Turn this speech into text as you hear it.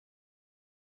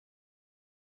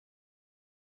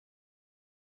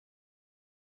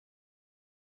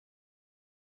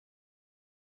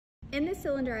In this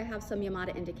cylinder, I have some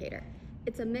Yamada indicator.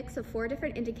 It's a mix of 4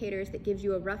 different indicators that gives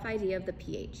you a rough idea of the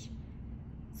pH.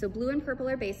 So blue and purple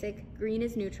are basic, green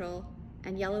is neutral,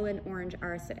 and yellow and orange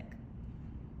are acidic.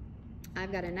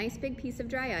 I've got a nice big piece of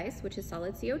dry ice, which is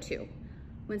solid CO2.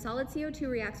 When solid CO2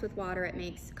 reacts with water, it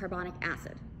makes carbonic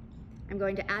acid. I'm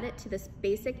going to add it to this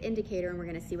basic indicator and we're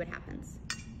going to see what happens.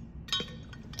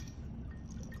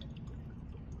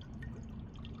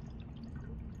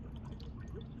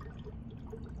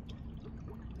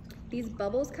 These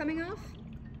bubbles coming off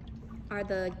are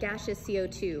the gaseous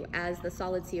CO2 as the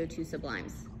solid CO2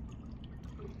 sublimes.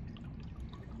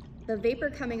 The vapor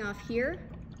coming off here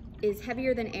is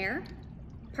heavier than air,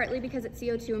 partly because it's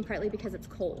CO2 and partly because it's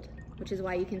cold, which is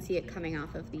why you can see it coming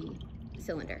off of the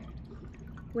cylinder.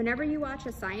 Whenever you watch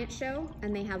a science show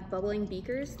and they have bubbling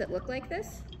beakers that look like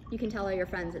this, you can tell all your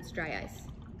friends it's dry ice.